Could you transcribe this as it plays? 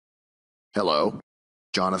Hello,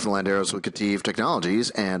 Jonathan Landeros with KETIV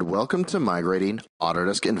Technologies, and welcome to Migrating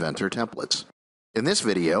Autodesk Inventor Templates. In this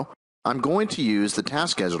video, I'm going to use the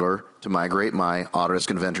Task Scheduler to migrate my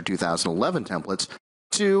Autodesk Inventor 2011 templates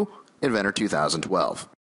to Inventor 2012.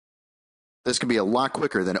 This can be a lot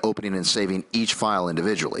quicker than opening and saving each file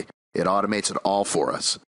individually. It automates it all for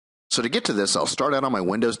us. So to get to this, I'll start out on my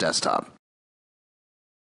Windows desktop.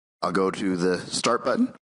 I'll go to the Start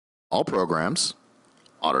button, All Programs,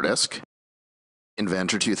 Autodesk,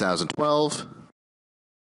 Inventor 2012,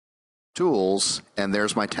 Tools, and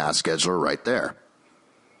there's my Task Scheduler right there.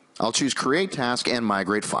 I'll choose Create Task and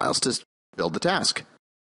Migrate Files to build the task.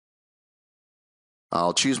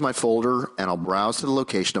 I'll choose my folder and I'll browse to the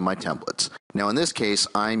location of my templates. Now in this case,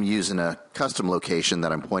 I'm using a custom location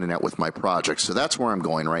that I'm pointing out with my project, so that's where I'm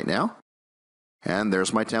going right now. And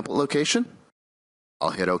there's my template location.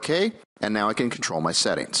 I'll hit OK, and now I can control my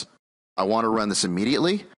settings. I want to run this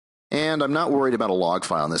immediately, and I'm not worried about a log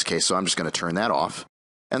file in this case, so I'm just going to turn that off.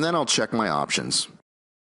 And then I'll check my options.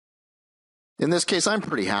 In this case, I'm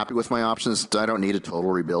pretty happy with my options. I don't need a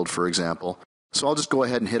total rebuild, for example. So I'll just go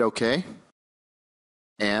ahead and hit OK.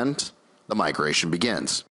 And the migration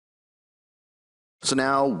begins. So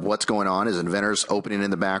now what's going on is Inventor's opening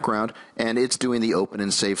in the background, and it's doing the open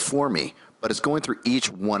and save for me. But it's going through each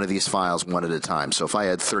one of these files one at a time. So if I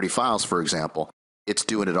had 30 files, for example, it's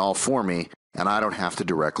doing it all for me, and I don't have to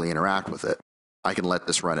directly interact with it. I can let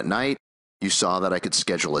this run at night. You saw that I could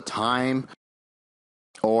schedule a time,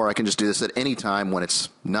 or I can just do this at any time when it's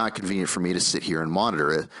not convenient for me to sit here and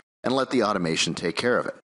monitor it and let the automation take care of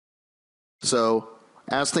it. So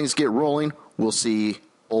as things get rolling, we'll see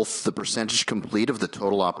both the percentage complete of the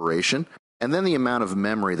total operation and then the amount of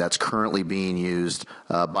memory that's currently being used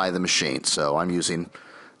by the machine. So I'm using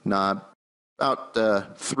about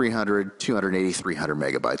 280, 300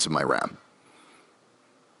 megabytes of my RAM.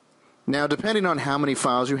 Now, depending on how many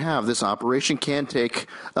files you have, this operation can take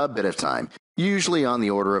a bit of time, usually on the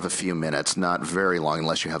order of a few minutes, not very long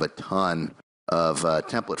unless you have a ton of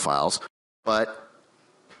template files. But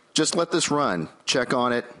just let this run, check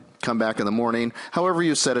on it, come back in the morning, however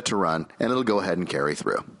you set it to run, and it'll go ahead and carry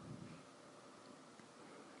through.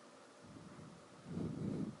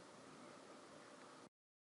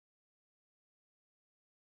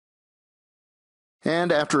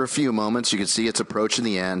 And after a few moments, you can see it's approaching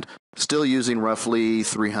the end, still using roughly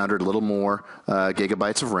 300, a little more,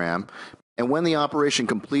 gigabytes of RAM. And when the operation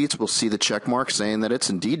completes, we'll see the check mark saying that it's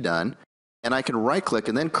indeed done. And I can right-click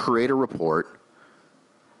and then create a report.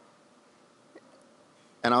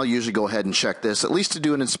 And I'll usually go ahead and check this, at least to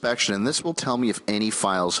do an inspection, and this will tell me if any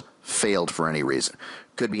files failed for any reason.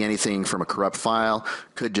 Could be anything from a corrupt file,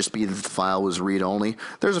 could just be that the file was read-only.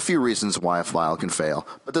 There's a few reasons why a file can fail,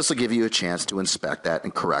 but this will give you a chance to inspect that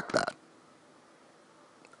and correct that.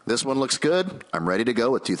 This one looks good. I'm ready to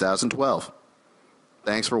go with 2012.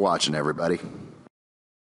 Thanks for watching, everybody.